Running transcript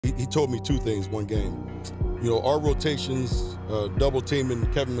he told me two things one game. You know, our rotations, double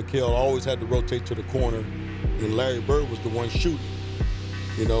teaming, Kevin McHale always had to rotate to the corner, and Larry Bird was the one shooting.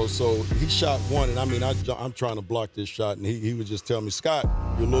 You know, so he shot one, and I mean, I'm trying to block this shot, and he would just tell me, Scott,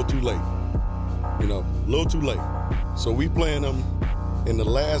 you're a little too late. You know, a little too late. So we playing them in the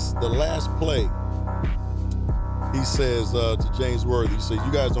last play. He says to James Worthy, he said,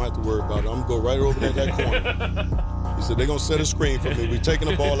 you guys don't have to worry about it. I'm going to go right over there that corner. He said, they're going to set a screen for me. We're taking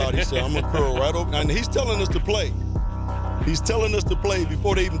the ball out. He said, I'm going to curl right over. And he's telling us to play. He's telling us to play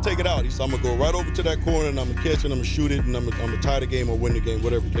before they even take it out. He said, I'm going to go right over to that corner, and I'm going to catch it, and I'm going to shoot it, and I'm going to tie the game or win the game,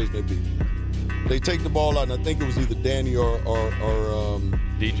 whatever the case may be. They take the ball out, and I think it was either Danny or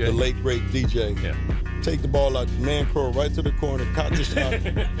DJ. The late, great DJ. Yeah. Take the ball out, man curl right to the corner, caught the shot,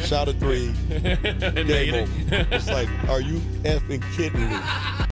 shot a three, game over. It's like, are you effing kidding me?